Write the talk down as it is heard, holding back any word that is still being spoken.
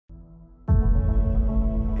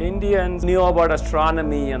Indians knew about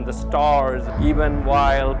astronomy and the stars, even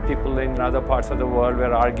while people in other parts of the world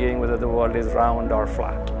were arguing whether the world is round or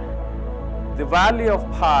flat. The value of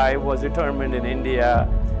pi was determined in India.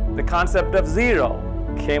 The concept of zero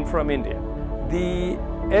came from India. The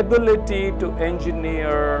ability to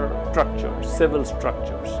engineer structures, civil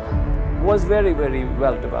structures, was very, very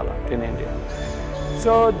well developed in India.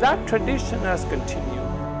 So that tradition has continued.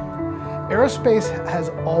 Aerospace has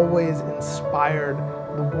always inspired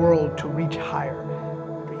the world to reach higher.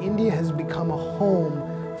 India has become a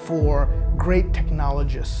home for great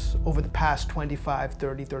technologists over the past 25,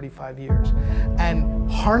 30, 35 years.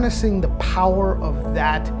 And harnessing the power of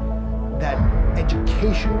that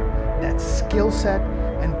education, that skill set,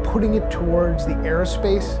 and putting it towards the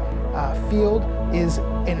aerospace field is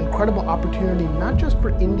an incredible opportunity, not just for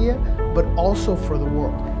India, but also for the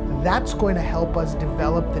world. That's going to help us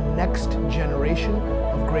develop the next generation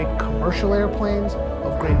of great commercial airplanes,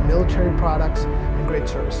 of great military products, and great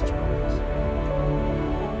services products.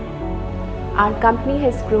 Our company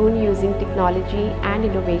has grown using technology and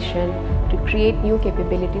innovation to create new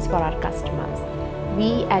capabilities for our customers.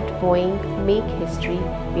 We at Boeing make history.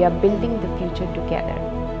 We are building the future together.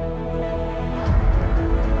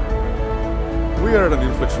 We are at an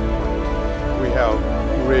inflection point. We have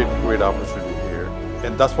great opportunity here,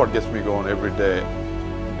 and that's what gets me going every day.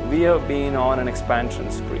 We have been on an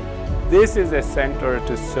expansion spree. This is a center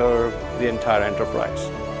to serve the entire enterprise.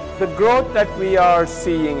 The growth that we are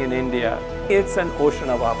seeing in India, it's an ocean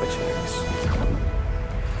of opportunities.